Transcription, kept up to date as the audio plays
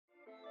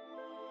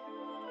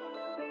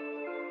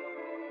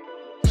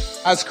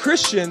As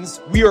Christians,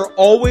 we are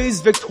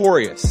always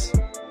victorious.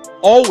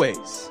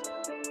 Always.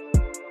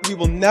 We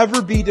will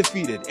never be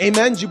defeated.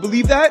 Amen? Do you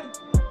believe that?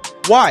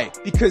 Why?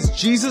 Because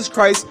Jesus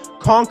Christ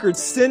conquered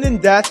sin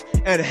and death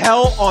and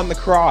hell on the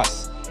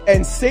cross.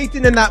 And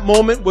Satan in that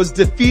moment was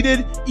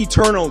defeated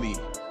eternally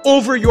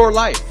over your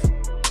life.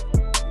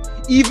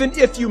 Even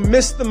if you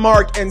miss the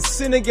mark and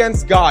sin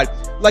against God,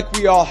 like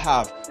we all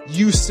have,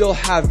 you still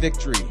have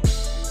victory.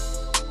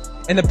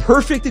 And the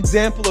perfect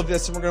example of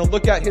this, and we're going to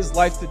look at his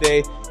life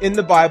today in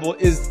the Bible,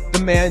 is the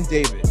man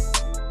David.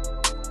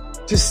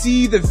 To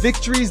see the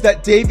victories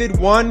that David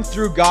won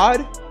through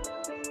God,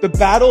 the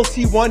battles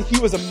he won, he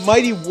was a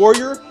mighty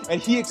warrior,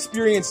 and he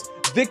experienced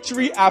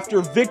victory after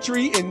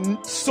victory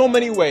in so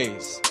many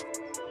ways.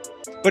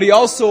 But he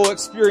also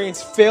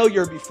experienced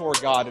failure before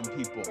God and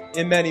people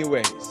in many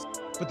ways.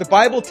 But the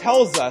Bible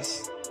tells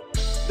us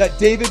that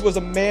David was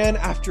a man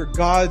after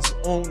God's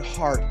own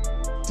heart.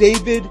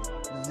 David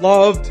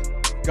loved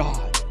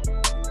God.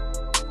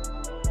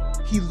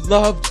 He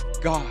loved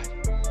God.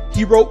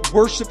 He wrote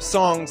worship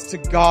songs to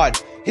God.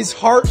 His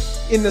heart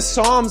in the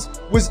Psalms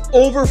was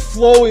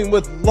overflowing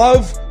with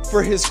love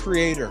for his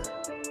Creator.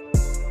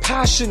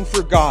 Passion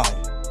for God,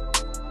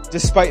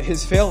 despite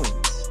his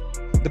failings.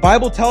 The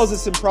Bible tells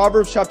us in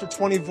Proverbs chapter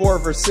 24,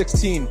 verse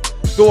 16,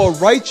 though a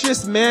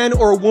righteous man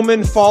or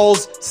woman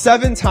falls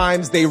 7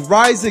 times, they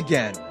rise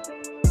again.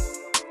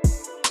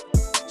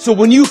 So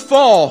when you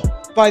fall,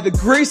 by the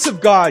grace of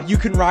God, you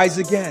can rise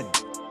again.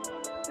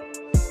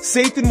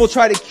 Satan will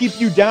try to keep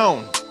you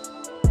down,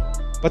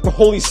 but the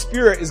Holy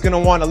Spirit is going to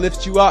want to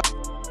lift you up.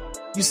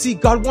 You see,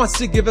 God wants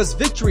to give us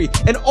victory,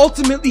 and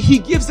ultimately He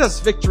gives us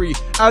victory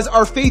as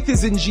our faith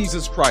is in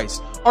Jesus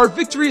Christ. Our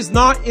victory is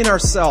not in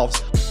ourselves.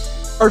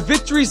 Our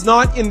victory is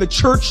not in the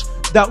church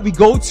that we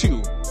go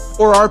to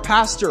or our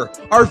pastor.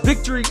 Our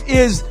victory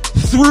is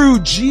through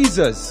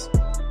Jesus,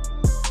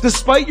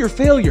 despite your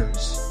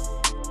failures.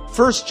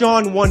 1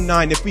 John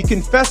 1:9, if we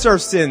confess our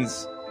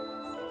sins,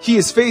 He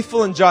is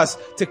faithful and just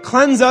to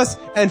cleanse us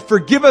and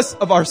forgive us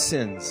of our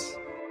sins.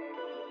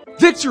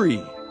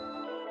 Victory!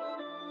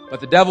 But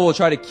the devil will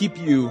try to keep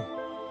you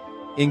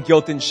in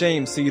guilt and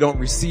shame so you don't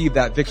receive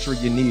that victory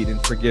you need in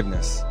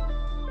forgiveness.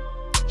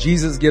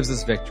 Jesus gives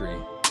us victory.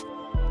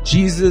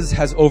 Jesus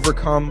has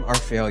overcome our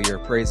failure.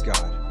 Praise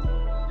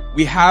God.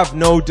 We have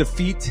no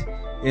defeat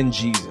in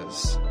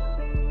Jesus.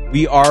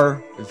 We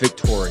are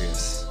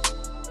victorious.